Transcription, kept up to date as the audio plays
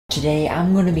Today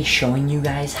I'm going to be showing you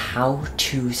guys how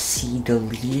to see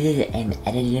deleted and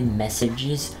edited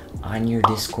messages on your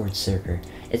Discord server.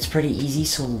 It's pretty easy,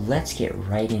 so let's get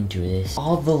right into this.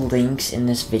 All the links in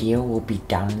this video will be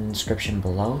down in the description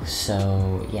below,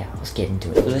 so yeah, let's get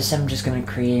into it. For this, I'm just going to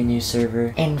create a new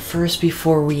server. And first,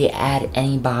 before we add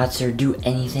any bots or do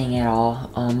anything at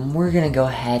all, we're going to go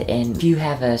ahead and if you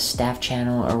have a staff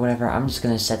channel or whatever, I'm just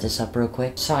going to set this up real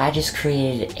quick. So I just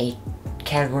created a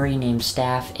category named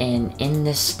staff, and in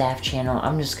this staff channel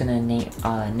I'm just gonna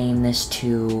name this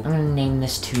to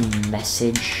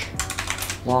message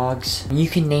logs. You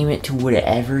can name it to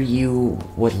whatever you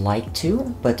would like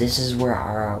to, but this is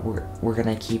where we're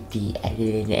gonna keep the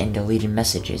edited and deleted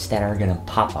messages that are gonna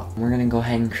pop up. We're gonna go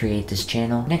ahead and create this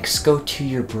channel. Next, go to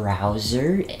your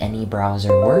browser. Any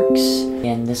browser works,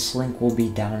 and this link will be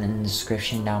down in the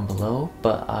description down below,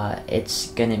 but it's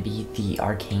gonna be the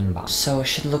arcane box. So it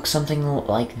should look something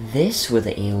like this with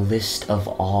a list of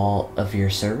all of your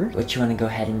server. What you want to go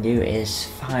ahead and do is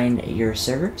find your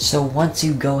server. So once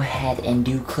you go ahead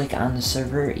and click on the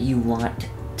server you want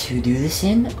to do this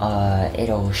in,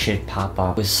 should pop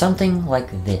up with something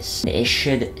like this. It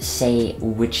should say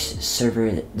which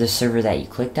server, the server that you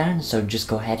clicked on, so just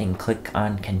go ahead and click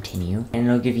on continue, and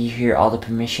it'll give you here all the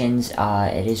permissions.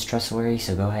 It is trustworthy,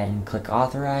 so go ahead and click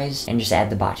authorize and just add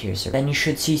the bot to your server. Then you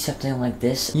should see something like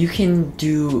this. You can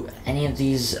do any of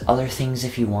these other things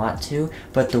if you want to,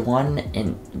 but the one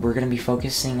we're going to be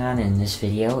focusing on in this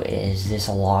video is this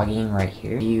logging right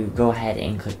here. You go ahead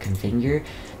and click configure.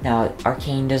 Now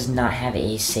Arcane does not have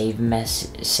a save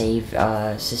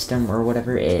system or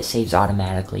whatever. It saves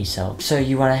automatically, so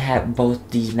you want to have both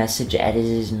these message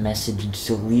edits and message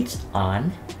deletes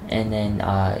on, and then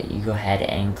you go ahead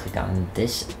and click on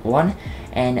this one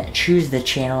and choose the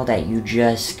channel that you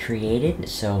just created,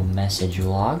 so message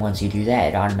log. Once you do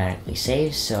that, it automatically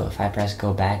saves. So if I press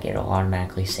go back, it'll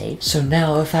automatically save. So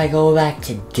now if I go back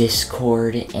to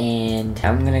Discord and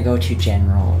I'm gonna go to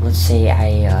general, let's say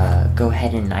I go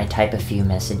ahead and I type a few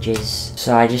messages.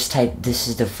 So I just type, this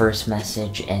is the first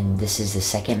message and this is the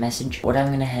second message. What I'm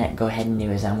gonna go ahead and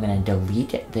do is I'm gonna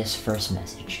delete this first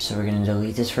message. So we're gonna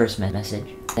delete this first message.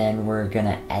 Then we're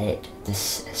gonna edit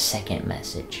this second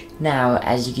message. Now,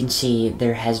 as you can see,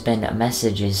 there has been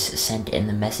messages sent in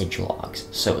the message logs.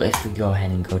 So if we go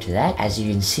ahead and go to that, as you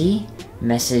can see,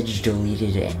 message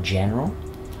deleted in general.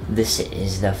 This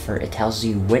is the first, it tells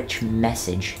you which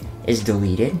message is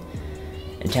deleted.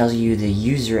 It tells you the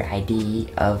user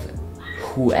ID of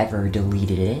whoever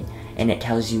deleted it, and it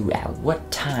tells you at what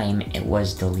time it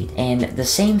was deleted. And the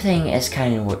same thing is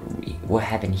kind of what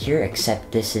happened here,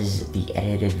 except this is the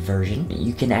edited version.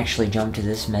 You can actually jump to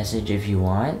this message if you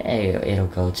want. It'll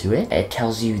go to it. It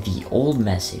tells you the old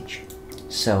message.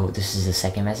 So this is the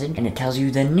second message, and it tells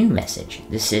you the new message.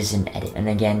 This is an edit, and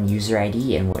again, user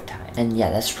ID and what time. And yeah,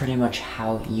 that's pretty much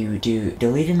how you do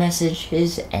deleted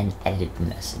messages and edited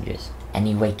messages.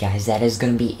 Anyway guys, that is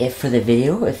going to be it for the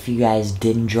video. If you guys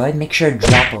did enjoy, make sure to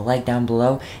drop a like down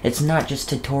below. It's not just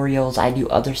tutorials, I do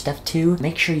other stuff too.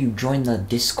 Make sure you join the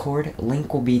Discord.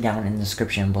 Link will be down in the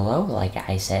description below, like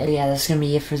I said. But yeah, that's going to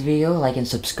be it for the video. Like and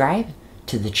subscribe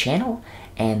to the channel,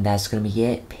 and that's going to be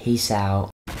it. Peace out.